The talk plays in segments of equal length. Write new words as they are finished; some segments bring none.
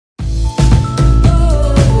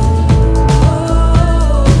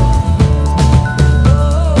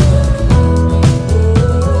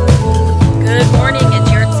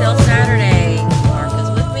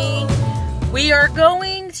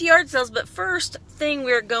sales, but first thing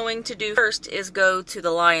we're going to do first is go to the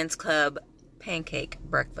Lions Club pancake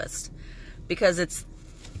breakfast, because it's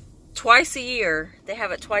twice a year. They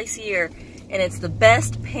have it twice a year, and it's the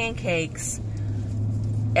best pancakes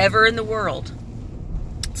ever in the world.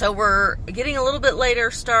 So we're getting a little bit later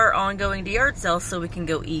start on going to yard sales so we can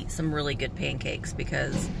go eat some really good pancakes,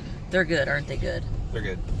 because they're good, aren't they good? They're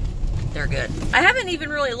good. They're good. I haven't even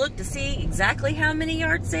really looked to see exactly how many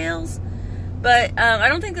yard sales, but I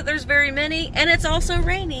don't think that there's very many, and it's also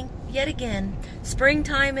raining yet again.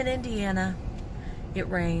 Springtime in Indiana. It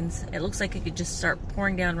rains. It looks like it could just start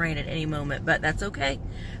pouring down rain at any moment, but that's okay,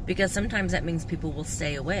 because sometimes that means people will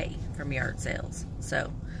stay away from yard sales.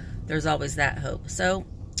 So there's always that hope. So,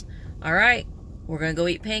 all right, we're gonna go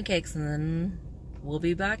eat pancakes, and then we'll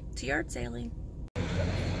be back to yard sailing.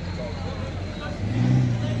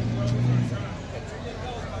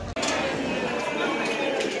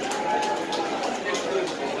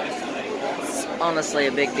 It's honestly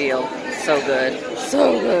a big deal. So good.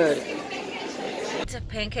 So good. The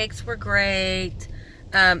pancakes were great.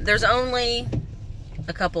 There's only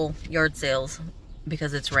a couple yard sales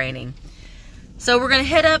because it's raining. So we're gonna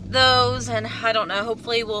hit up those, and I don't know,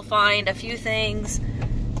 hopefully we'll find a few things.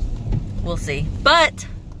 We'll see. But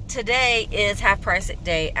today is half price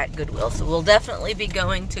day at Goodwill, so we'll definitely be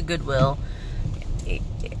going to Goodwill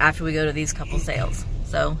after we go to these couple sales.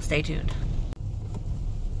 So stay tuned.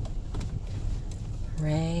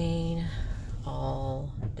 Rain all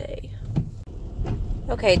day.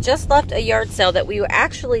 Okay, just left a yard sale that we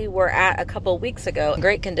actually were at a couple weeks ago.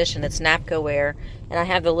 Great condition. It's Napco-ware, and I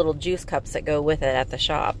have the little juice cups that go with it at the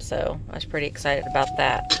shop, so I was pretty excited about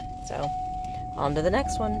that. So, on to the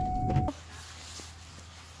next one.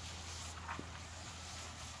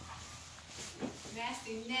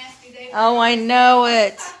 Nasty, nasty day. Oh, I know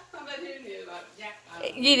it.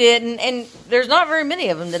 You didn't, and there's not very many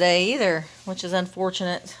of them today either, which is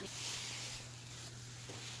unfortunate.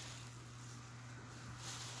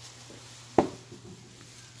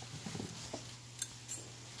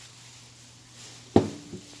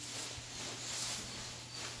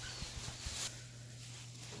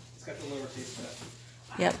 It's got the lowercase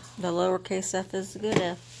stuff. Yep, the lowercase stuff is the good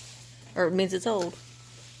F. Or it means it's old.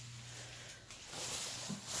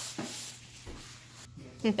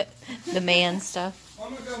 The man stuff.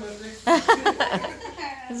 I'm gonna go, Lindsay.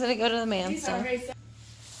 He's gonna go to the man stuff.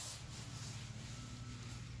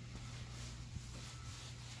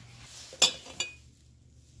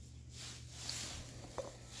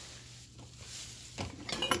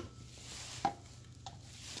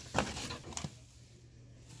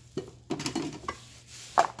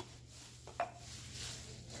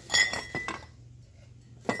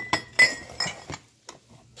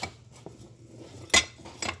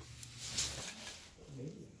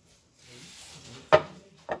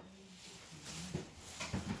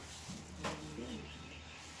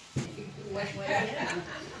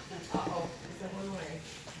 Uh-oh, it's a one way.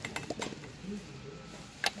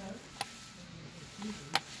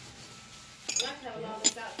 I like to have a lot of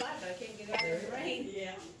this outside, but I can't get out there in the rain.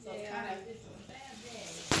 Yeah. So it's kind of a bad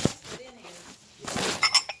day.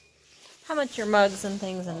 How much your mugs and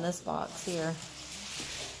things in this box here?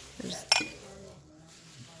 There's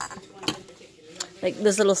like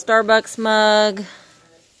this little Starbucks mug.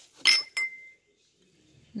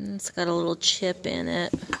 And it's got a little chip in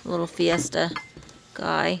it, a little Fiesta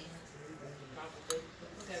guy.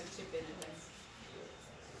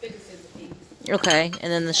 Okay,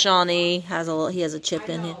 and then the Shawnee has a little, he has a chip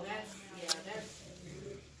in it.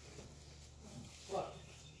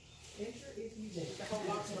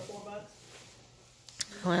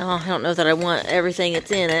 Well, I don't know that I want everything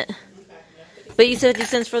that's in it. But you said 50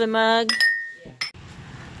 cents for the mug.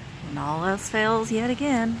 And all else fails yet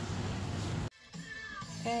again.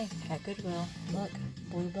 Okay, at Goodwill. Look,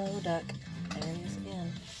 blue bow duck. There he is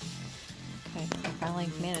again. Okay, I finally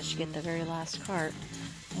managed to get the very last cart.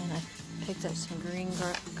 And I picked up some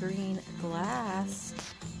green glass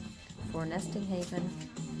for Nesting Haven.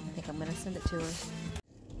 I think I'm going to send it to her.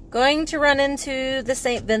 Going to run into the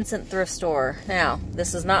St. Vincent thrift store. Now,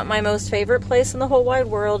 this is not my most favorite place in the whole wide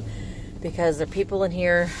world because the people in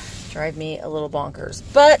here drive me a little bonkers.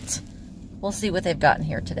 But we'll see what they've gotten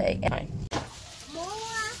here today.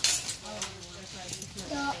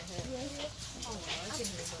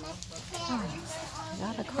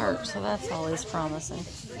 Got a cart, so that's always promising.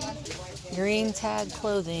 Green tag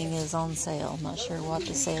clothing is on sale. I'm not sure what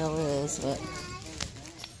the sale is, but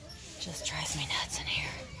it just drives me nuts in here.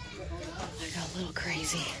 I got a little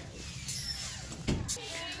crazy.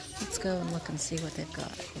 Let's go and look and see what they've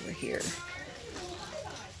got over here.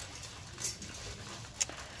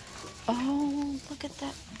 Oh, look at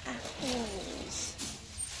that.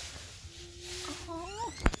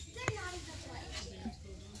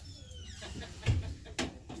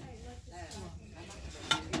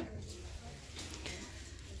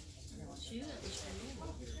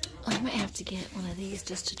 these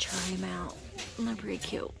just to try them out. And they're pretty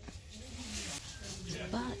cute.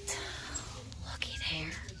 But looky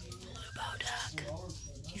there, blue duck.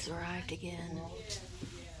 He's arrived again.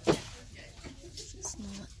 It's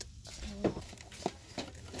not a lot.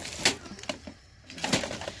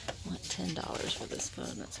 I want $10 for this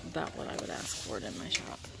phone. That's about what I would ask for it in my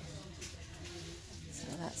shop. So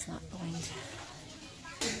that's not going to.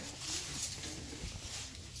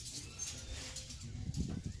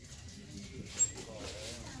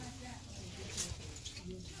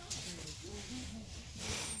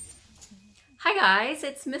 Hi guys,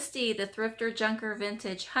 it's Misty, the Thrifter Junker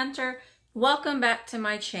Vintage Hunter. Welcome back to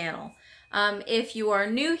my channel. If you are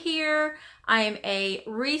new here, I am a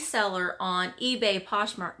reseller on eBay,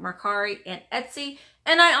 Poshmark, Mercari, and Etsy.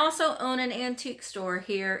 And I also own an antique store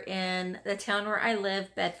here in the town where I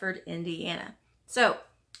live, Bedford, Indiana. So,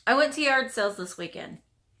 I went to yard sales this weekend.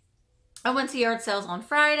 I went to yard sales on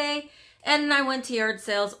Friday, and I went to yard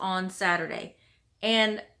sales on Saturday.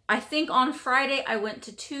 And I think on Friday I went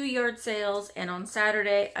to 2 yard sales, and on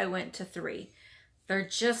Saturday I went to 3. They're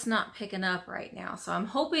just not picking up right now. So I'm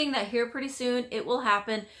hoping that here pretty soon it will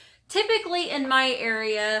happen. Typically in my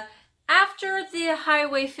area, after the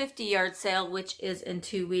Highway 50 yard sale, which is in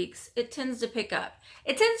 2 weeks, it tends to pick up.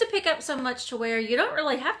 It tends to pick up so much to where you don't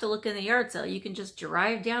really have to look in the yard sale. You can just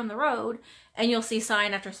drive down the road and you'll see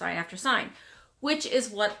sign after sign after sign, which is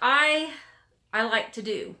what I like to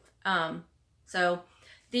do. So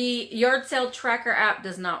the yard sale tracker app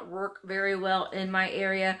does not work very well in my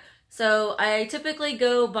area. So I typically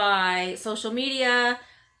go by social media,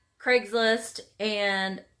 Craigslist,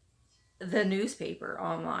 and the newspaper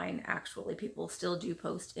online. Actually, people still do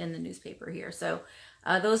post in the newspaper here. So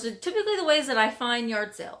those are typically the ways that I find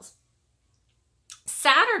yard sales.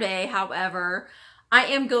 Saturday, however, I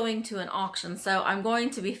am going to an auction. So I'm going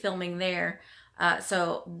to be filming there.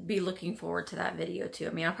 So be looking forward to that video too.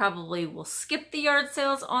 I mean, I probably will skip the yard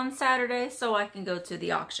sales on Saturday so I can go to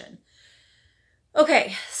the auction.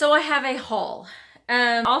 Okay, so I have a haul.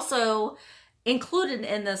 Also included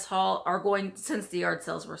in this haul are going, since the yard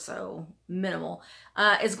sales were so minimal,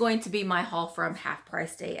 is going to be my haul from Half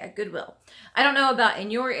Price Day at Goodwill. I don't know about in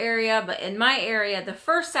your area, but in my area, the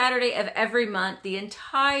first Saturday of every month, the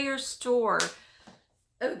entire store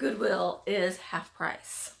of Goodwill is half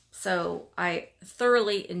price. So I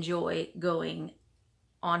thoroughly enjoy going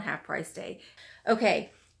on Half Price Day.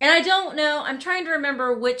 Okay, and I don't know, I'm trying to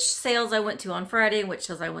remember which sales I went to on Friday and which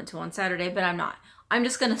sales I went to on Saturday, but I'm not. I'm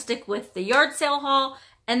just going to stick with the yard sale haul,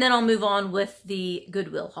 and then I'll move on with the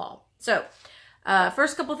Goodwill haul. So,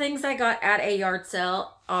 first couple things I got at a yard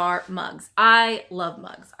sale are mugs. I love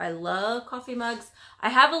mugs. I love coffee mugs. I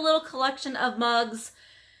have a little collection of mugs,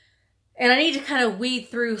 and I need to kind of weed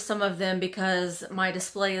through some of them because my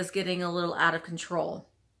display is getting a little out of control.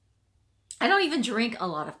 I don't even drink a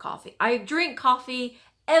lot of coffee. I drink coffee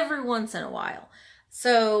every once in a while.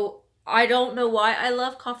 So I don't know why I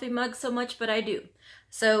love coffee mugs so much, but I do.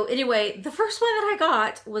 So anyway, the first one that I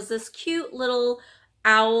got was this cute little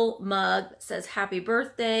owl mug that says happy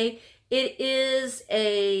birthday. It is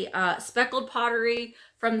a speckled pottery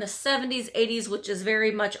from the 70s, 80s, which is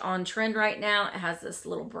very much on trend right now. It has this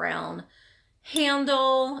little brown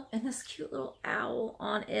handle and this cute little owl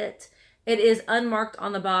on it. It is unmarked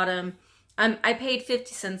on the bottom. I paid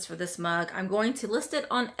 50 cents for this mug. I'm going to list it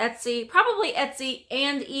on Etsy, probably Etsy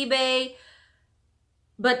and eBay.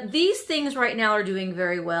 But these things right now are doing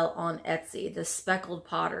very well on Etsy, the speckled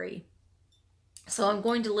pottery. So I'm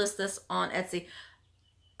going to list this on Etsy.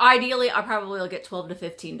 Ideally, I probably will get $12 to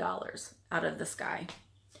 $15 out of this guy.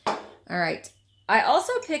 All right. I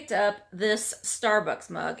also picked up this Starbucks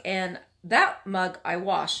mug, and that mug I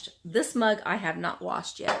washed. This mug I have not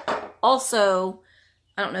washed yet. Also,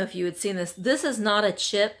 I don't know if you had seen this. This is not a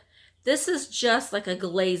chip. This is just like a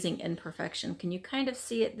glazing imperfection. Can you kind of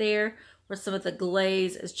see it there? Where some of the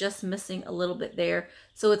glaze is just missing a little bit there.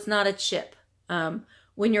 So it's not a chip.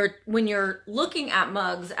 When you're looking at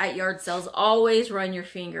mugs at yard sales, always run your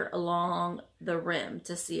finger along the rim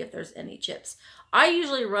to see if there's any chips. I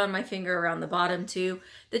usually run my finger around the bottom too.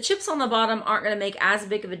 The chips on the bottom aren't going to make as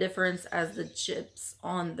big of a difference as the chips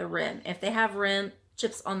on the rim. If they have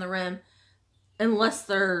chips on the rim, unless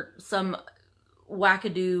they're some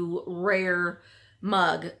wackadoo rare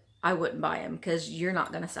mug, I wouldn't buy them because you're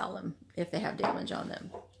not going to sell them if they have damage on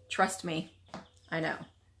them. Trust me, I know.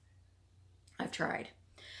 I've tried.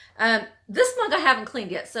 This mug I haven't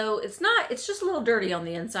cleaned yet, so it's just a little dirty on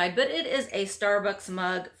the inside, but it is a Starbucks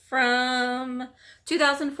mug from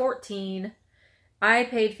 2014. I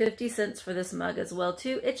paid 50 cents for this mug as well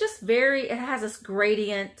too. It has this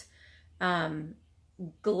gradient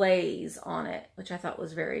glaze on it, which I thought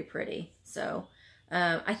was very pretty. So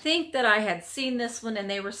I think that I had seen this one and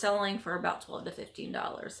they were selling for about $12 to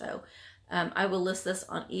 $15. So I will list this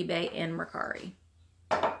on eBay and Mercari.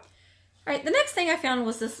 All right, the next thing I found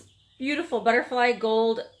was this beautiful butterfly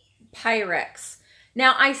gold Pyrex.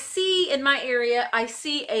 Now I see in my area, I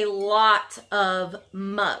see a lot of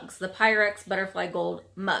mugs, the Pyrex butterfly gold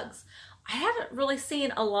mugs. I haven't really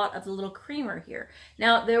seen a lot of the little creamer here.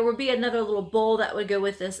 Now there would be another little bowl that would go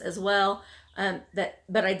with this as well,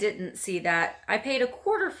 but I didn't see that. I paid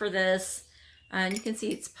 $1/4 for this, and you can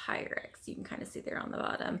see it's Pyrex. You can kind of see there on the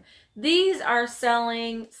bottom. These are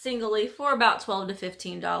selling singly for about $12 to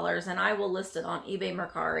 $15, and I will list it on eBay,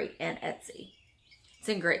 Mercari, and Etsy. It's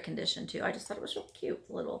in great condition too. I just thought it was real cute,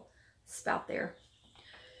 the little spout there.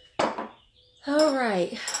 All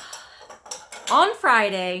right. On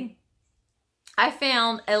Friday, I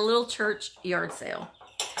found a little church yard sale,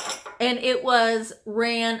 and it was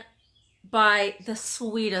ran by the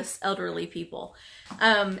sweetest elderly people.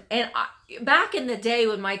 Back in the day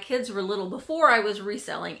when my kids were little, before I was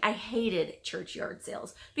reselling, I hated church yard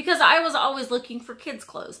sales because I was always looking for kids'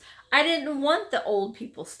 clothes. I didn't want the old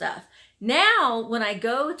people stuff. Now, when I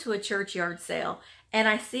go to a church yard sale and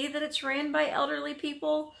I see that it's ran by elderly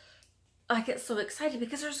people, I get so excited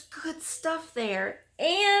because there's good stuff there.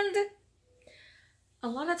 And a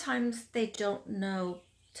lot of times they don't know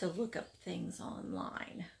to look up things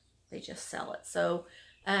online. They just sell it. So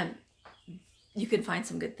you can find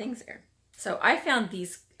some good things there. So I found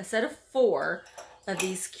a set of 4 of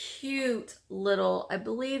these cute little, I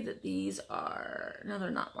believe that these are, no, they're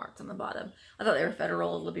not marked on the bottom. I thought they were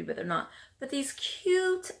Federal Libby, but they're not. But these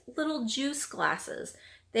cute little juice glasses.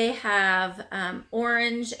 They have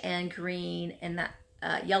orange and green and that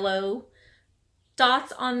yellow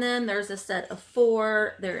dots on them. There's a set of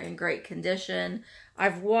 4. They're in great condition.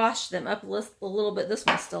 I've washed them up a little bit. This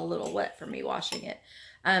one's still a little wet for me washing it.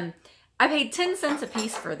 I paid 10 cents a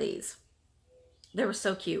piece for these. They were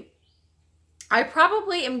so cute. I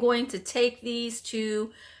probably am going to take these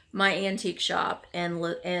to my antique shop and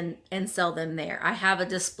sell them there. I have a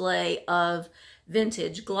display of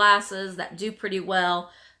vintage glasses that do pretty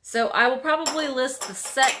well. So I will probably list the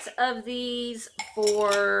set of these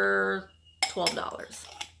for $12,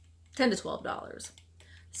 $10 to $12.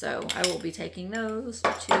 So I will be taking those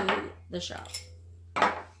to the shop.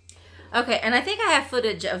 Okay, and I think I have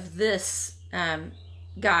footage of this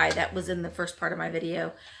guy that was in the first part of my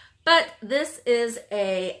video. But this is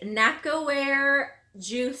a Napkoware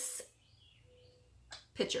juice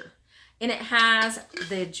pitcher. And it has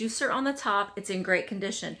the juicer on the top. It's in great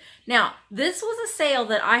condition. Now, this was a sale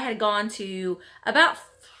that I had gone to about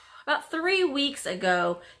 3 weeks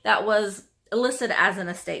ago that was listed as an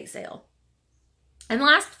estate sale. And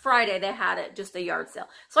last Friday, they had it just a yard sale.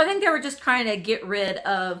 So I think they were just trying to get rid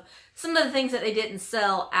of some of the things that they didn't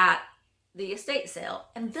sell at the estate sale.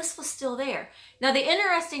 And this was still there. Now, the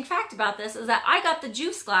interesting fact about this is that I got the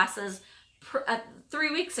juice glasses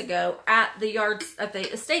 3 weeks ago at the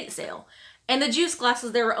estate sale. And the juice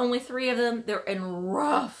glasses, there were only 3 of them. They're in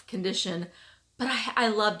rough condition, but I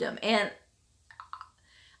loved them. And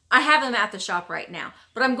I have them at the shop right now,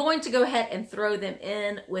 but I'm going to go ahead and throw them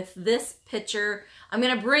in with this pitcher. I'm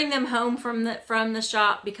going to bring them home from the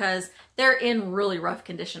shop because they're in really rough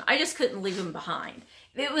condition. I just couldn't leave them behind.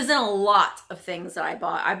 It was in a lot of things that I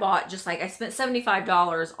bought. I spent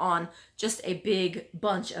 $75 on just a big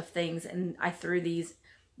bunch of things, and I threw these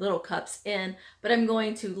little cups in, but I'm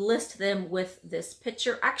going to list them with this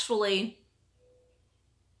pitcher. Actually,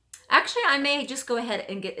 I may just go ahead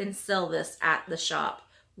and sell this at the shop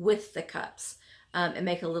with the cups and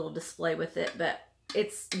make a little display with it. But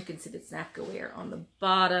you can see the Napkoware on the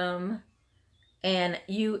bottom. And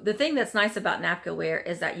the thing that's nice about Napkoware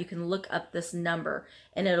is that you can look up this number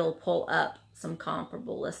and it'll pull up some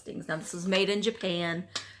comparable listings. Now, this was made in Japan,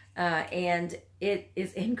 and it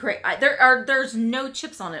is in great. There's no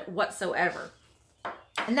chips on it whatsoever,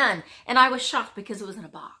 none. And I was shocked because it was in a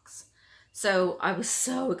box. So I was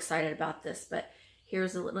so excited about this. But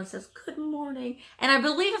here's a little, it says good morning, and I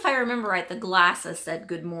believe if I remember right, the glasses said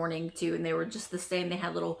good morning too, and they were just the same. They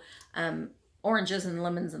had little oranges and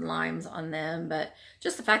lemons and limes on them, but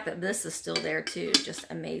just the fact that this is still there too just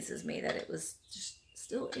amazes me that it was just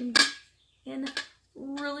still in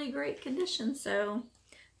really great condition. So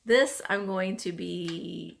this I'm going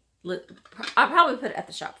to I'll probably put it at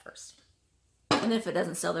the shop first, and if it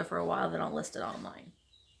doesn't sell there for a while, then I'll list it online.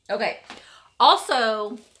 Okay,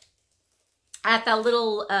 also at that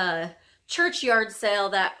little church yard sale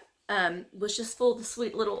that was just full of the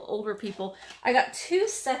sweet little older people, I got 2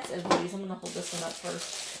 sets of these. I'm going to hold this one up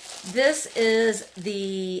first. This is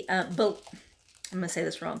the, I'm going to say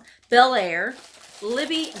this wrong, Bel Air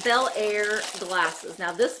Libby Bel Air glasses.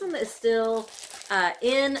 Now this one is still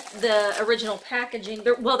in the original packaging.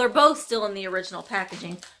 They're both still in the original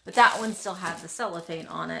packaging, but that one still has the cellophane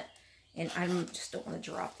on it. And I just don't want to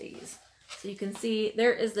drop these. So you can see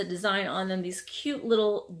there is the design on them. These cute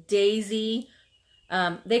little daisy.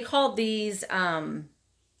 They call these,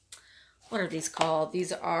 what are these called?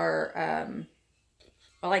 These are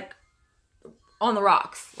like on the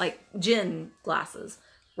rocks, like gin glasses,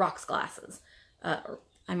 rocks glasses.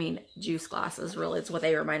 I mean, juice glasses, really. It's what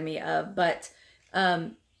they remind me of. But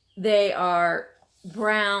they are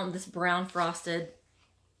brown, this brown frosted.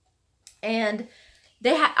 And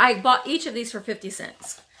I bought each of these for 50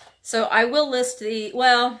 cents. So I will list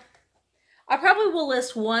I probably will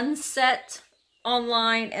list one set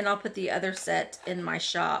online and I'll put the other set in my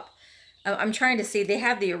shop. I'm trying to see, they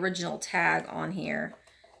have the original tag on here.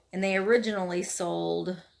 And they originally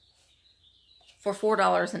sold for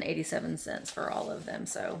 $4.87 for all of them.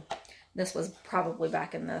 So this was probably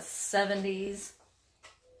back in the 70s.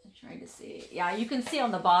 I'm trying to see. Yeah, you can see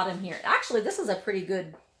on the bottom here. Actually, this is a pretty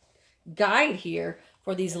good guide here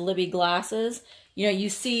for these Libby glasses. You know, you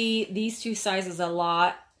see these two sizes a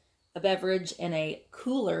lot, a beverage and a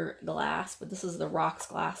cooler glass, but this is the rocks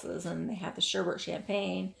glasses, and they have the sherbet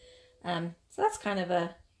champagne. So that's kind of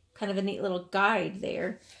a neat little guide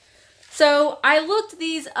there. So I looked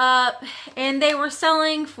these up and they were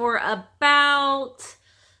selling for about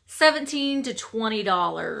 $17 to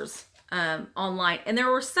 $20 online. And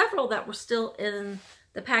there were several that were still in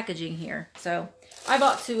the packaging here. So I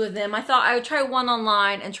bought two of them. I thought I would try one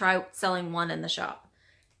online and try selling one in the shop.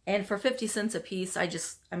 And for 50 cents a piece, I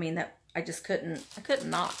couldn't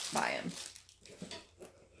not buy them.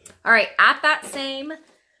 All right, at that same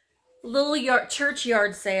little church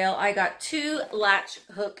yard sale, I got two latch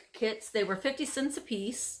hook kits. They were 50 cents a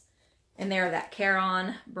piece, and they're that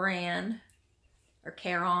Caron brand, or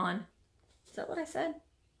Caron. Is that what I said?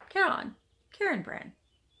 Caron brand.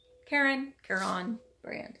 Caron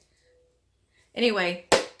brand. Anyway,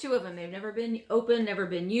 two of them. They've never been opened, never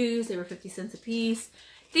been used. They were 50 cents a piece.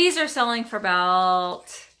 These are selling for about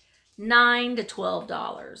 $9 to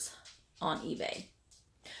 $12 on eBay.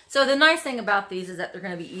 So the nice thing about these is that they're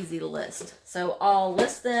going to be easy to list. So I'll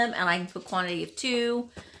list them and I can put quantity of 2.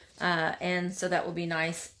 And so that will be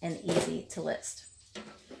nice and easy to list.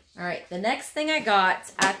 All right, the next thing I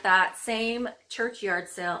got at that same church yard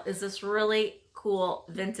sale is this really cool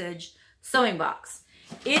vintage sewing box.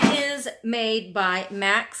 It is made by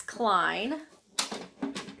Max Klein.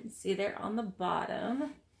 You can see there on the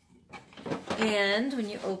bottom. And when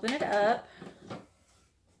you open it up,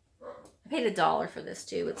 I paid $1 for this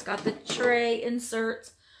too. It's got the tray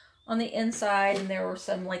inserts on the inside, and there were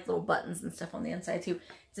some like little buttons and stuff on the inside too.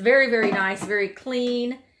 It's very, very nice, very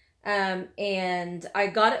clean. And I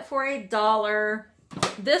got it for $1.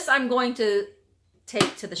 This I'm going to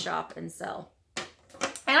take to the shop and sell.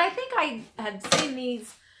 And I think I had seen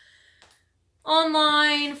these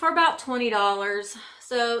online for about $20.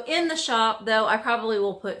 So in the shop though, I probably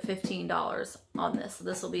will put $15 on this. So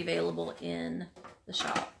this will be available in the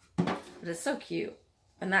shop. But it's so cute.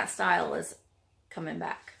 And that style is coming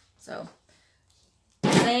back. So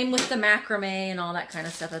same with the macrame and all that kind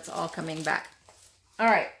of stuff. That's all coming back. All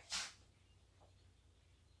right.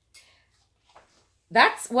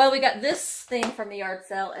 We got this thing from the yard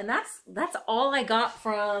sale, and that's all I got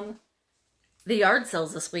from the yard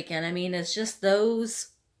sales this weekend. I mean, it's just those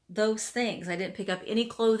things. I didn't pick up any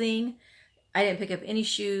clothing. I didn't pick up any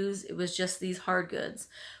shoes. It was just these hard goods,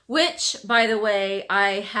 which, by the way,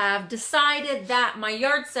 I have decided that my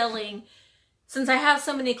yard selling, since I have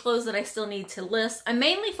so many clothes that I still need to list, I'm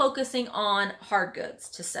mainly focusing on hard goods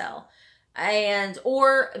to sell.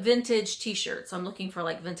 Or vintage t-shirts. I'm looking for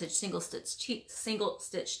like vintage single stitch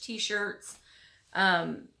t-shirts,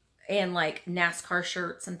 and like NASCAR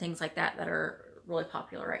shirts and things like that are really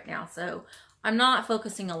popular right now. So I'm not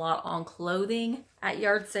focusing a lot on clothing at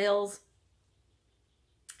yard sales.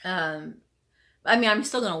 I mean, I'm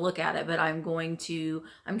still going to look at it, but I'm going to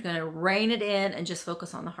rein it in and just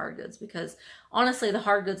focus on the hard goods, because honestly, the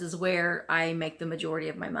hard goods is where I make the majority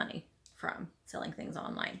of my money from, selling things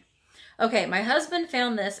online. Okay, my husband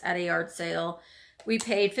found this at a yard sale. We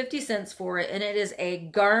paid 50 cents for it, and it is a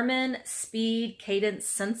Garmin speed cadence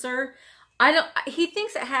sensor. He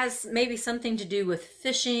thinks it has maybe something to do with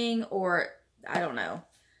fishing, or I don't know.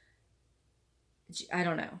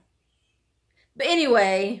 But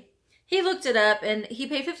anyway, he looked it up and he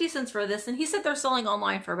paid 50 cents for this, and he said they're selling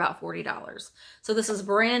online for about $40. So this is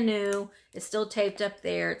brand new. It's still taped up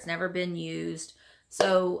there. It's never been used.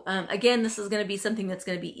 So again, this is going to be something that's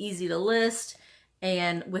going to be easy to list.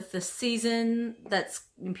 And with the season, that's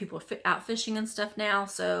when people are out fishing and stuff now.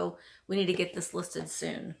 So we need to get this listed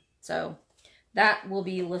soon. So that will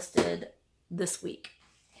be listed this week.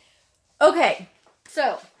 Okay,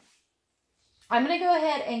 so I'm going to go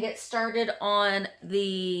ahead and get started on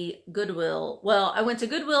the Goodwill. Well, I went to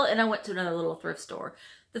Goodwill and I went to another little thrift store.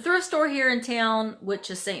 The thrift store here in town,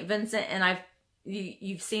 which is St. Vincent, and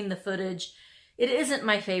you've seen the footage. It isn't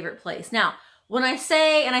my favorite place. Now, when I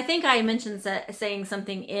say, and I think I mentioned saying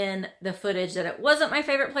something in the footage that it wasn't my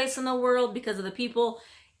favorite place in the world because of the people,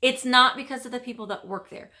 it's not because of the people that work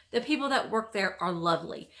there. The people that work there are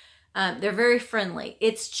lovely. They're very friendly.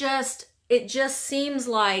 It just seems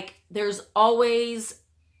like there's always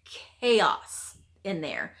chaos in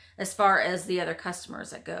there as far as the other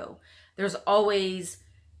customers that go. There's always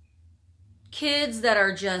kids that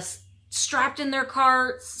are just strapped in their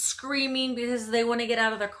carts, screaming because they want to get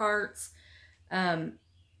out of their carts.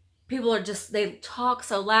 People are just, they talk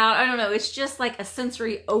so loud. I don't know. It's just like a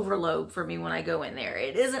sensory overload for me when I go in there.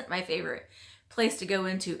 It isn't my favorite place to go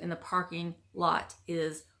into, and the parking lot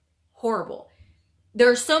is horrible. There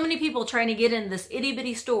are so many people trying to get in this itty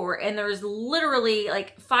bitty store, and there's literally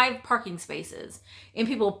like 5 parking spaces, and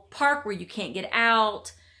people park where you can't get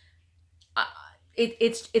out.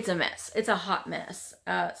 It's a mess. It's a hot mess.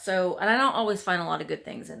 And I don't always find a lot of good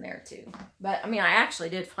things in there too. But I mean, I actually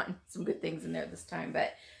did find some good things in there this time.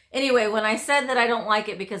 But anyway, when I said that I don't like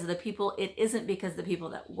it because of the people, it isn't because of the people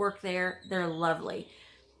that work there. They're lovely.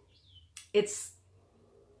 It's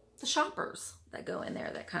the shoppers that go in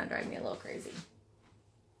there that kind of drive me a little crazy.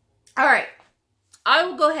 All right, I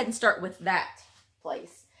will go ahead and start with that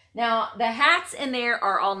place. Now, the hats in there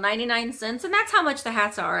are all 99 cents, and that's how much the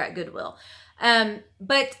hats are at Goodwill.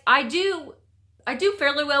 But I do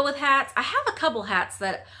fairly well with hats. I have a couple hats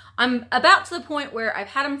that I'm about to the point where I've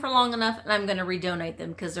had them for long enough, and I'm going to redonate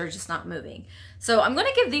them because they're just not moving. So I'm going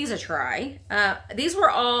to give these a try. These were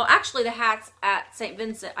all, actually the hats at St.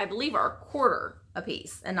 Vincent, I believe, are a quarter a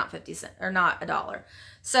piece and not 50 cents or not $1.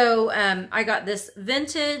 So I got this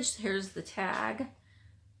vintage, here's the tag,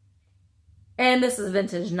 and this is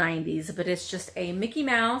vintage 90s, but it's just a Mickey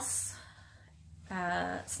Mouse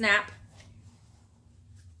snapback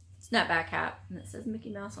hat, and it says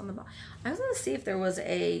Mickey Mouse on the bottom. I was going to see if there was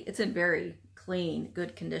it's in very clean,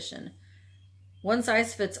 good condition. One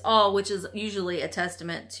size fits all, which is usually a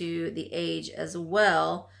testament to the age as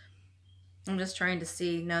well. I'm just trying to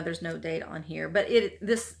see. No, there's no date on here, but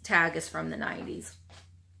this tag is from the 90s.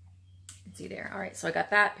 You can see there. All right, so I got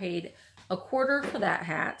that, paid a quarter for that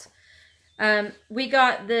hat. We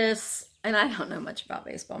got this, and I don't know much about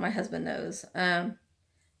baseball. My husband knows.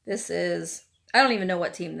 This is, I don't even know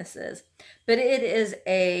what team this is, but it is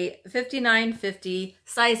a 59.50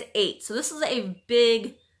 size 8. So this is a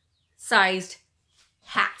big sized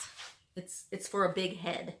hat. It's for a big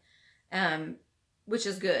head. Which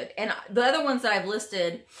is good. And the other ones that I've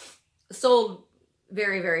listed sold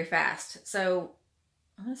very, very fast. So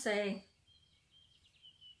I'm going to say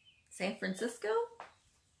San Francisco,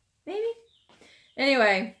 maybe?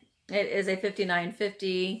 Anyway, it is a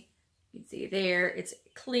 59.50. You can see there. It's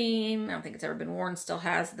clean. I don't think it's ever been worn. Still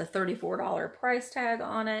has the $34 price tag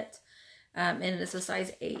on it. And it's a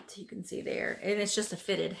size 8. You can see there. And it's just a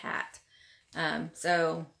fitted hat.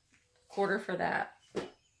 So quarter for that.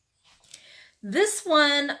 This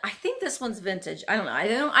one, I think this one's vintage. I don't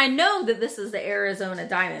know. I know that this is the Arizona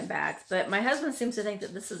Diamondbacks, but my husband seems to think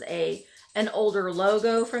that this is an older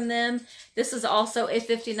logo from them. This is also a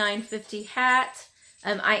 59.50 hat.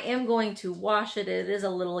 I am going to wash it. It is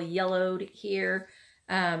a little yellowed here,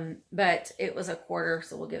 but it was a quarter,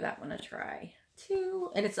 so we'll give that one a try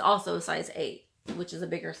too. And it's also a size 8, which is a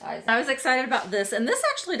bigger size. I was excited about this, and this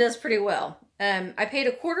actually does pretty well. I paid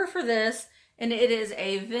a quarter for this. And it is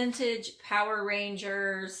a vintage Power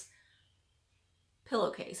Rangers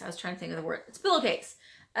pillowcase. I was trying to think of the word. It's pillowcase.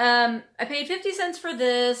 I paid 50 cents for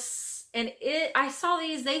this. And I saw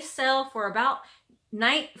these. They sell for about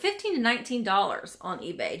 $15 to $19 on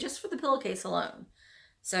eBay. Just for the pillowcase alone.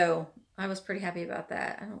 So I was pretty happy about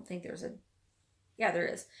that. I don't think there's yeah, there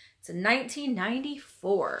is. It's a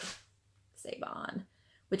 1994 Saban.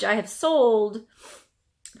 Which I have sold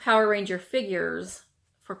Power Ranger figures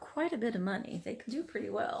for quite a bit of money. They can do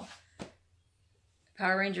pretty well.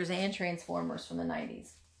 Power Rangers and Transformers from the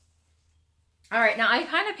 90s. All right, now I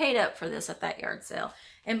kind of paid up for this at that yard sale.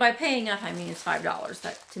 And by paying up, I mean it's $5.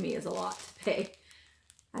 That to me is a lot to pay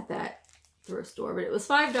at that thrift store. But it was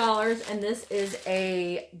 $5, and this is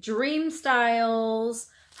a Dream Styles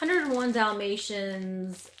 101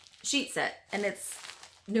 Dalmatians sheet set. And it's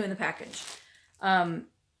new in the package.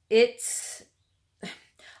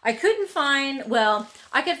 I couldn't find, well,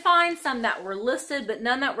 I could find some that were listed, but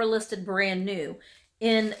none that were listed brand new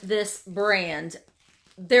in this brand.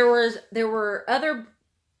 There were other,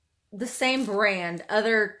 the same brand,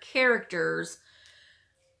 other characters,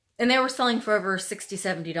 and they were selling for over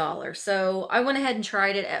 $60, $70. So I went ahead and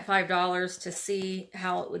tried it at $5 to see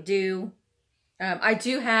how it would do. I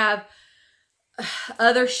do have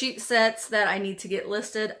other sheet sets that I need to get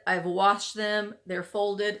listed. I've washed them. They're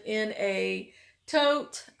folded in a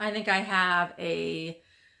tote. I think I have a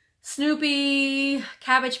Snoopy,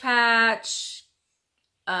 Cabbage Patch,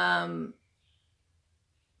 Charlie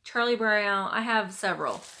Brown. I have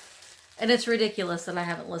several. And it's ridiculous that I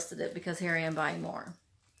haven't listed it because here I am buying more.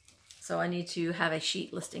 So I need to have a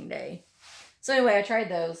sheet listing day. So anyway, I tried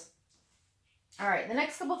those. All right, the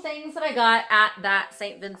next couple things that I got at that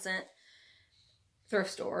St. Vincent thrift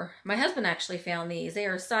store. My husband actually found these. They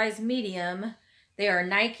are size medium. They are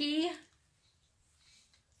Nike.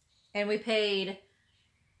 And we paid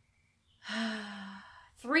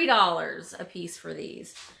 $3 a piece for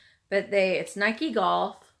these. But it's Nike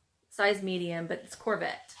Golf, size medium, but it's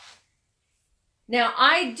Corvette. Now,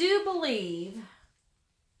 I do believe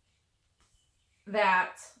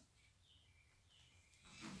that,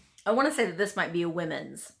 I want to say that this might be a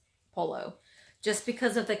women's polo, just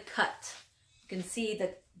because of the cut. You can see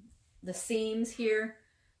the seams here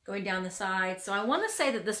going down the side. So I want to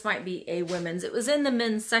say that this might be a women's. It was in the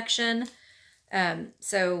men's section.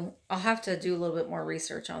 So I'll have to do a little bit more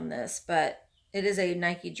research on this, but it is a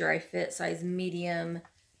Nike Dry Fit size medium.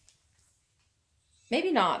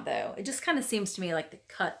 Maybe not though. It just kind of seems to me like the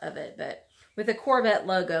cut of it, but with a Corvette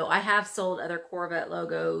logo, I have sold other Corvette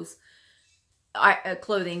logos,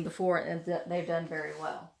 clothing before, and they've done very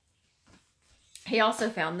well. He also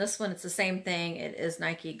found this one. It's the same thing. It is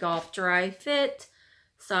Nike Golf Dry Fit,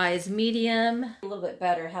 size medium. A little bit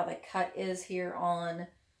better how the cut is here on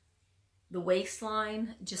the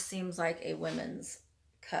waistline. It just seems like a women's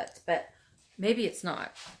cut, but maybe it's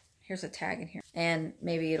not. Here's a tag in here, and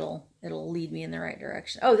maybe it'll lead me in the right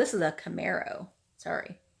direction. Oh, this is a Camaro.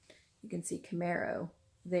 Sorry. You can see Camaro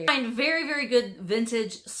there. I find very, very good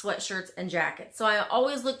vintage sweatshirts and jackets. So I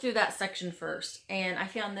always look through that section first. And I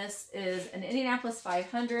found this is an Indianapolis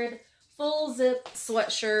 500 full zip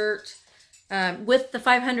sweatshirt. With the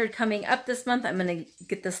 500 coming up this month, I'm going to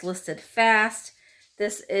get this listed fast.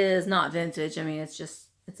 This is not vintage. I mean, it's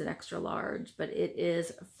an extra large, but it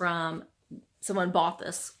is from, someone bought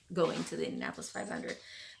this going to the Indianapolis 500.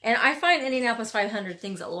 And I find Indianapolis 500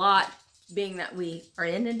 things a lot, being that we are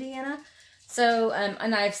in Indiana. So,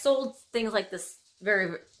 and I've sold things like this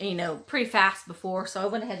very, pretty fast before. So I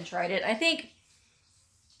went ahead and tried it. I think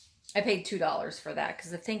I paid $2 for that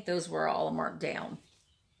because I think those were all marked down.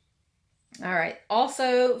 All right.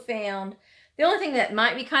 Also found, the only thing that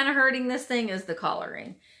might be kind of hurting this thing is the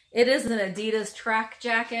collaring. It is an Adidas track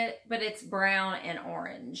jacket, but it's brown and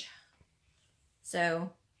orange.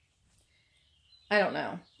 So, I don't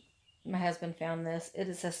know. My husband found this. It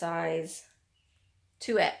is a size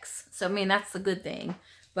 2X. So, I mean, that's the good thing.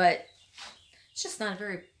 But it's just not a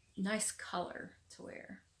very nice color to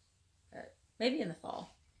wear. But maybe in the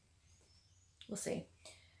fall. We'll see.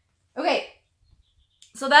 Okay.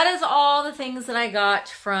 So, that is all the things that I got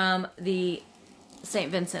from the St.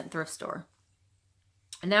 Vincent thrift store.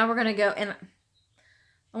 And now we're going to go, and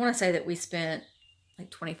I want to say that we spent like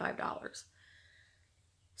 $25.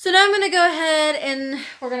 So now I'm going to go ahead and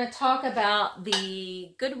we're going to talk about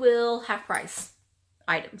the Goodwill half price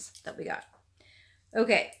items that we got.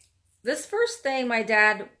 Okay, this first thing my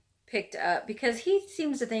dad picked up because he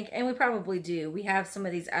seems to think, and we probably do, we have some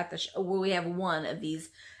of these at the we have one of these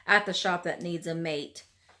at the shop that needs a mate,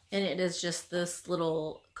 and it is just this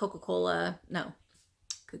little Coca-Cola, no,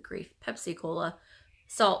 good grief, Pepsi-Cola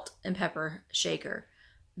salt and pepper shaker.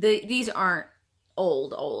 These aren't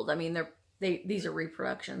old. I mean, these are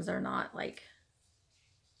reproductions. They're not like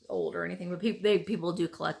old or anything, but people do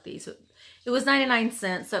collect these. It was 99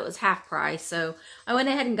 cents, so it was half price. So I went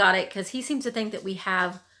ahead and got it because he seems to think that we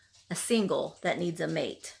have a single that needs a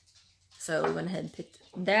mate. So we went ahead and picked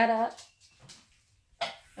that up.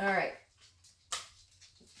 All right.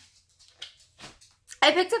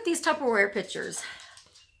 I picked up these Tupperware pitchers.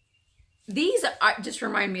 These just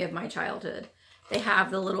remind me of my childhood. They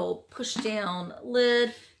have the little push down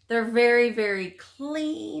lid. They're very, very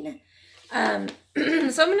clean. So I'm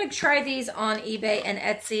going to try these on eBay and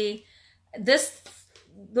Etsy.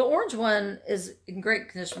 The orange one is in great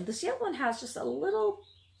condition. This yellow one has just a little,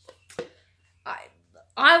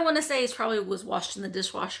 I want to say it probably was washed in the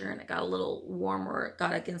dishwasher and it got a little warm or it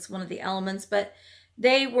got against one of the elements, but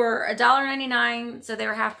they were $1.99, so they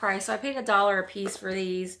were half price. So I paid $1 a piece for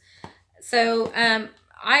these. So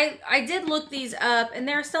I did look these up, and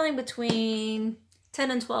they're selling between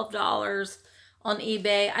 $10 and $12 on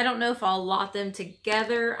eBay. I don't know if I'll lot them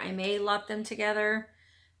together. I may lot them together.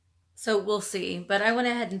 So we'll see. But I went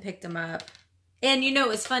ahead and picked them up. And you know,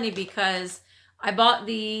 it's funny because I bought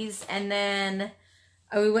these and then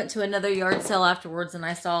we went to another yard sale afterwards and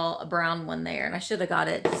I saw a brown one there. And I should have got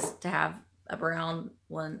it just to have a brown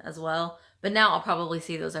one as well. But now I'll probably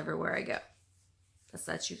see those everywhere I go.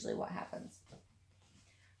 That's usually what happens.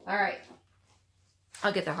 All right.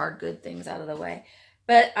 I'll get the hard good things out of the way.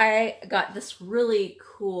 But I got this really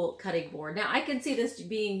cool cutting board. Now I can see this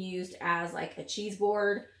being used as like a cheese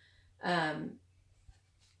board. And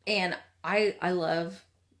I love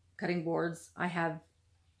cutting boards. I have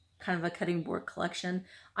kind of a cutting board collection.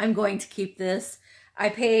 I'm going to keep this. I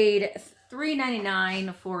paid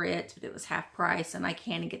 $3.99 for it, but it was half price and I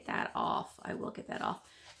can get that off. I will get that off.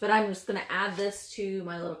 But I'm just going to add this to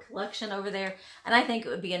my little collection over there. And I think it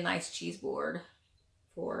would be a nice cheese board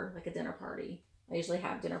for like a dinner party. I usually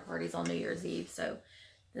have dinner parties on New Year's Eve, so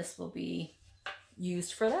this will be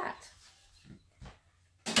used for that.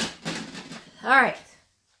 All right.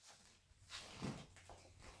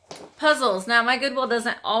 Puzzles. Now, my Goodwill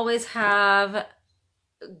doesn't always have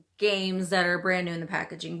games that are brand new in the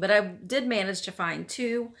packaging, but I did manage to find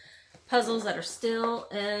 2 puzzles that are still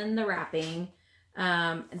in the wrapping.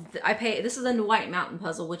 This is a White Mountain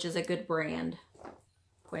puzzle, which is a good brand.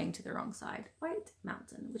 Pointing to the wrong side. White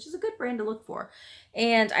Mountain, which is a good brand to look for.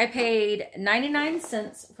 And I paid 99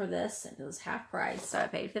 cents for this. It was half price, so I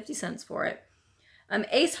paid 50 cents for it.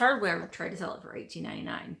 Ace Hardware tried to sell it for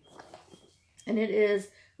 $18.99. And it is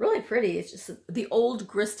really pretty. It's just the old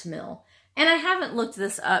grist mill. And I haven't looked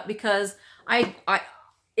this up because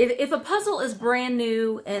if a puzzle is brand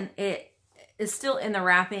new and it is still in the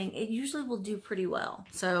wrapping, it usually will do pretty well.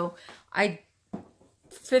 So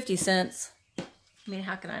 50 cents. I mean,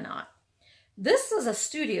 how can I not? This is a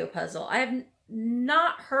studio puzzle. I have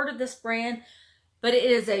not heard of this brand, but it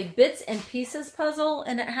is a bits and pieces puzzle,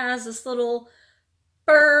 and it has this little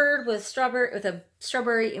bird with a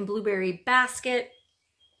strawberry and blueberry basket.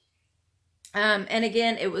 And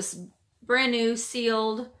again, it was brand new,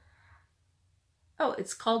 sealed. Oh,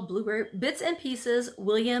 it's called Blueberry Bits and Pieces,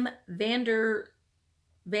 William Van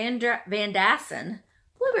Dassen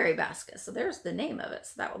Blueberry Basket. So there's the name of it.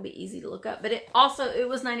 So that will be easy to look up. But it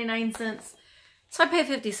was 99 cents. So I paid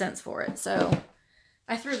 50 cents for it. So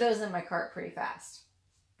I threw those in my cart pretty fast.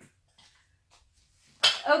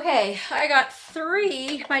 Okay, I got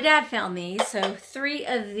 3. My dad found these. So 3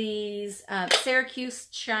 of these Syracuse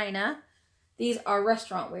China. These are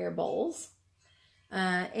restaurant-ware bowls.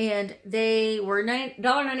 And they were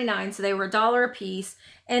 $1.99, so they were $1 a piece.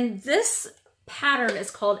 And this pattern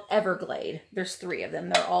is called Everglade. There's 3 of them.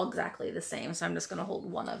 They're all exactly the same, so I'm just going to hold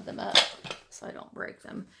one of them up so I don't break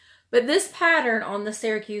them. But this pattern on the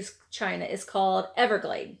Syracuse China is called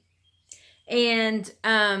Everglade. And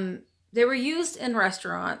they were used in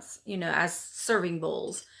restaurants, you know, as serving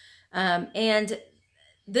bowls. And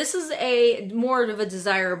this is more of a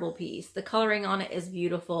desirable piece. The coloring on it is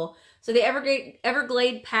beautiful. So the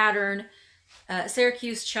Everglade pattern,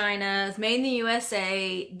 Syracuse China, is made in the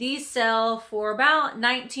USA. These sell for about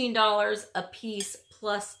 $19 a piece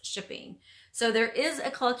plus shipping. So there is a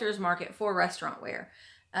collector's market for restaurant wear,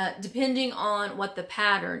 depending on what the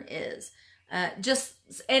pattern is. Just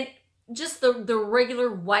the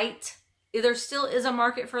regular white, there still is a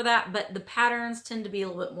market for that, but the patterns tend to be a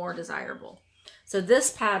little bit more desirable. So this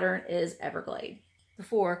pattern is Everglade.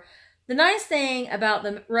 The nice thing about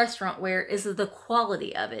the restaurant wear is the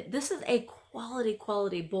quality of it. This is a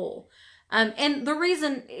quality bowl. And the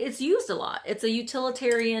reason it's used a lot, it's a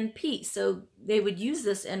utilitarian piece. So they would use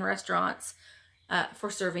this in restaurants for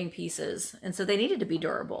serving pieces. And so they needed to be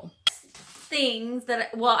durable. Things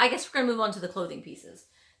that, well, I guess we're going to move on to the clothing pieces.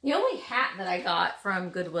 The only hat that I got from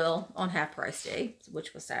Goodwill on half price day,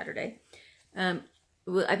 which was Saturday,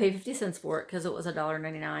 I paid 50 cents for it because it was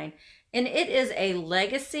 $1.99. And it is a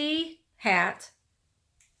Legacy hat,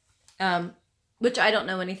 which I don't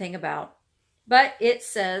know anything about. But it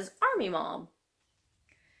says Army Mom.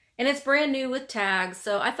 And it's brand new with tags.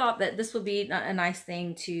 So I thought that this would be a nice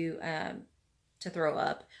thing to throw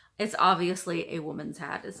up. It's obviously a woman's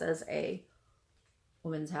hat. It says a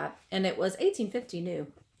woman's hat. And it was $18.50 new.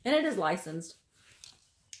 And it is licensed.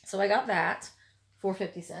 So I got that for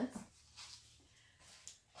 50 cents.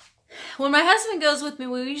 When my husband goes with me,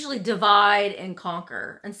 we usually divide and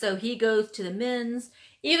conquer. And so he goes to the men's,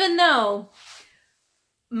 even though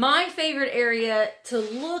my favorite area to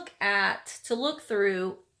look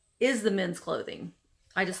through is the men's clothing.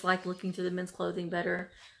 I just like looking through the men's clothing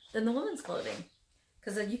better than the women's clothing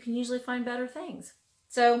because you can usually find better things.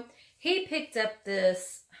 So he picked up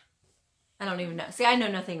this, I don't even know. See, I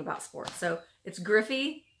know nothing about sports. So it's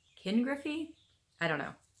Griffey, Ken Griffey? I don't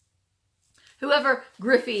know. Whoever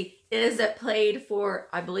Griffey is that played for,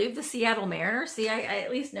 I believe, the Seattle Mariners. See, I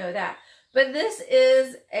at least know that. But this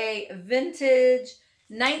is a vintage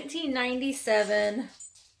 1997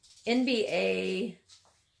 NBA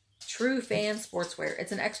True Fan Sportswear.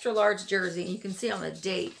 It's an extra large jersey. And you can see on the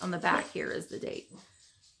date, on the back here is the date.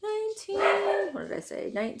 What did I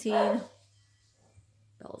say? Bella's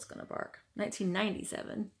gonna bark.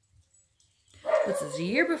 1997. This is a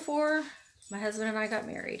year before my husband and I got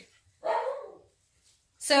married.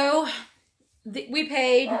 So we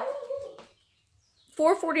paid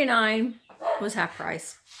 $4.49 was half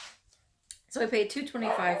price. So I paid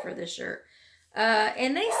 $2.25 for this shirt.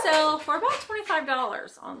 And they sell for about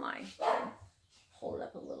 $25 online. Hold it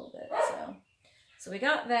up a little bit. So we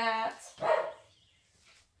got that.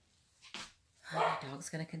 Oh, my dog's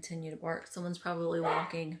going to continue to bark. Someone's probably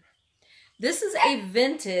walking. This is a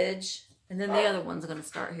vintage, and then the other one's going to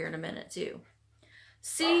start here in a minute too.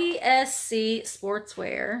 CSC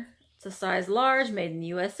Sportswear. It's a size large, made in the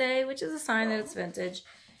USA, which is a sign that it's vintage.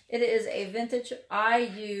 It is a vintage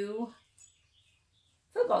IU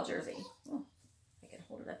football jersey. Oh, I can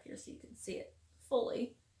hold it up here so you can see it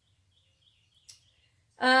fully.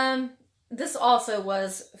 This also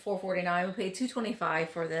was $4.49. We paid $2.25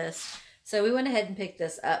 for this. So we went ahead and picked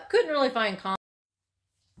this up. Couldn't really find Was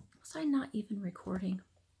I not even recording?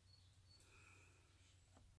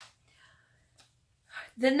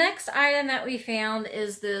 The next item that we found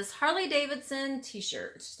is this Harley Davidson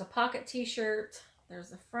t-shirt. It's just a pocket t-shirt.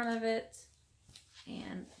 There's the front of it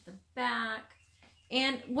and the back.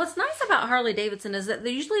 And what's nice about Harley Davidson is that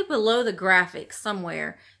they're usually below the graphics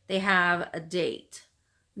somewhere. They have a date.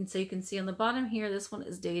 And so you can see on the bottom here, this one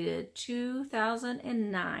is dated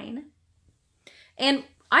 2009. And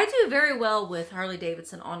I do very well with Harley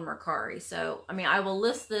Davidson on Mercari. So, I mean, I will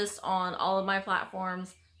list this on all of my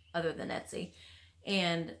platforms other than Etsy.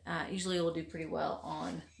 And usually it will do pretty well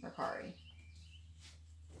on Mercari.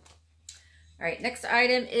 All right, next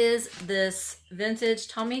item is this vintage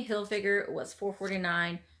Tommy Hilfiger. It was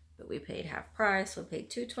 $4.49, but we paid half price. We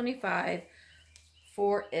paid $2.25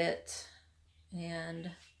 for it.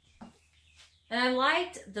 And I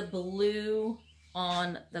liked the blue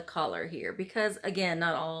on the collar here because, again,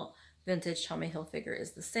 not all vintage Tommy Hilfiger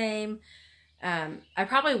is the same. I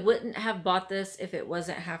probably wouldn't have bought this if it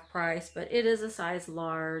wasn't half price, but it is a size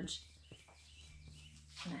large.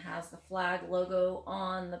 And it has the flag logo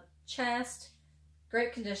on the chest.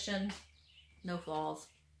 Great condition, no flaws.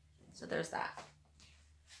 So there's that.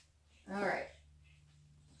 All right.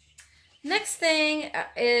 Next thing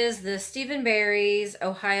is the Stephen Barry's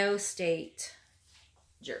Ohio State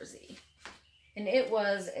jersey. And it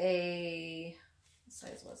was a, what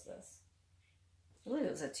size was this? I believe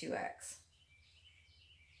it was a 2X.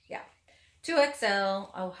 Yeah,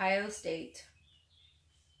 2XL, Ohio State.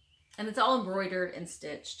 And it's all embroidered and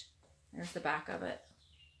stitched. There's the back of it.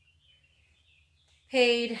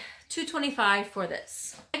 Paid $2.25 for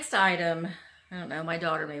this. Next item, I don't know, my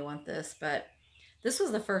daughter may want this, but this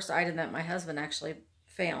was the first item that my husband actually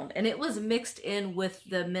found. And it was mixed in with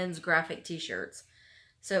the men's graphic t-shirts.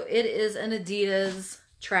 So it is an Adidas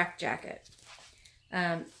track jacket.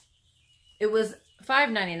 It was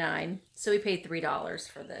 $5.99, so we paid $3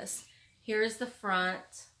 for this. Here's the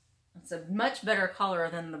front. It's a much better color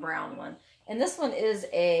than the brown one. And this one is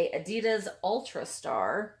a Adidas Ultra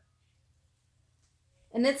Star.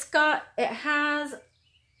 And it has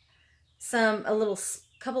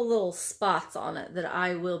couple little spots on it that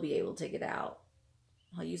I will be able to get out.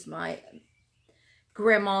 I'll use my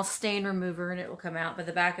grandma's stain remover and it will come out, but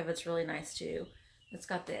the back of it's really nice too. It's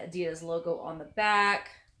got the Adidas logo on the back,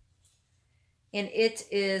 and it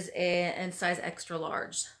is in size extra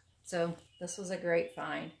large. So this was a great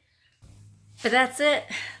find. But that's it.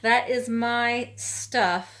 That is my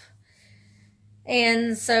stuff.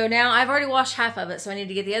 And so now I've already washed half of it, so I need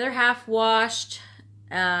to get the other half washed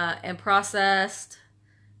and processed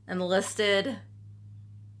and listed.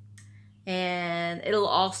 And it'll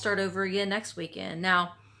all start over again next weekend.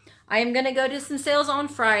 Now, I am going to go to some sales on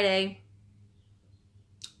Friday.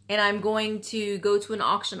 And I'm going to go to an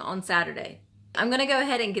auction on Saturday. I'm going to go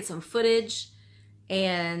ahead and get some footage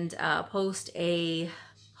and post a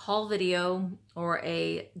haul video or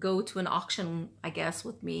a go to an auction, I guess,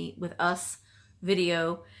 with us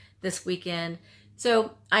video this weekend.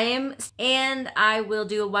 So I will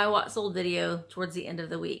do a buy what sold video towards the end of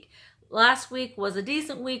the week. Last week was a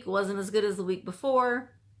decent week. It wasn't as good as the week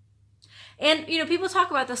before. And, you know, people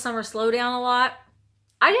talk about the summer slowdown a lot.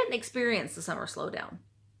 I didn't experience the summer slowdown.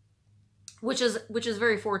 which is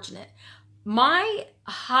very fortunate. My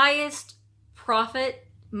highest profit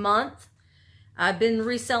month, I've been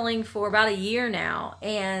reselling for about a year now,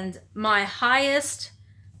 and my highest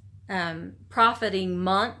profiting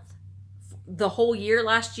month the whole year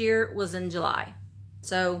last year was in July.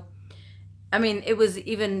 So, I mean, it was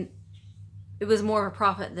more of a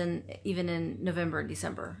profit than even in November and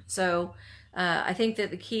December. So, I think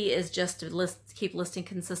that the key is just to keep listing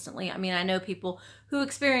consistently. I mean, I know people who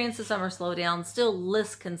experience the summer slowdown still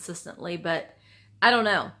list consistently, but I don't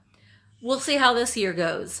know. We'll see how this year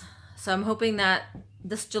goes. So I'm hoping that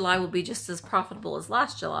this July will be just as profitable as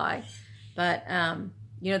last July. But,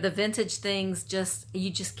 you know, the vintage things, you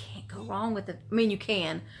just can't go wrong with it. I mean, you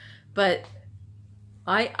can, but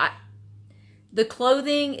the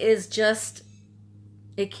clothing is just,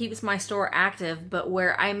 it keeps my store active, but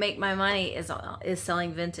where I make my money is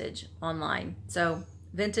selling vintage online. So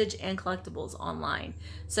vintage and collectibles online.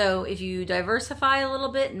 So if you diversify a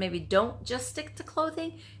little bit and maybe don't just stick to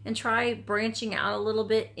clothing and try branching out a little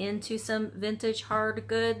bit into some vintage hard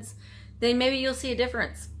goods, then maybe you'll see a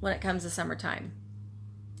difference when it comes to summertime.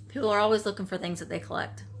 People are always looking for things that they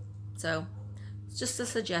collect. So it's just a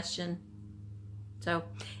suggestion. So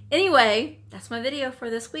anyway, that's my video for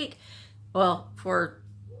this week. Well, for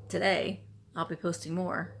today. I'll be posting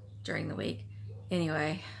more during the week.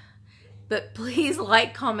 Anyway, but please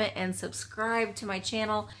like, comment, and subscribe to my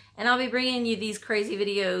channel. And I'll be bringing you these crazy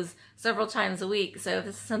videos several times a week. So if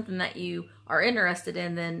this is something that you are interested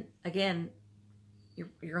in, then again,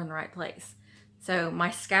 you're in the right place. So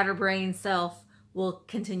my scatterbrain self will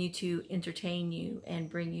continue to entertain you and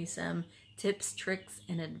bring you some tips, tricks,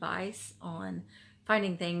 and advice on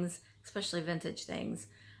finding things, especially vintage things,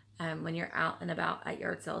 when you're out and about at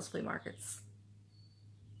yard sales, flea markets,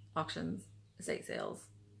 auctions, estate sales,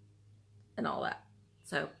 and all that.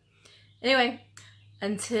 So anyway,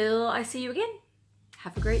 until I see you again,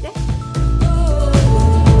 have a great day.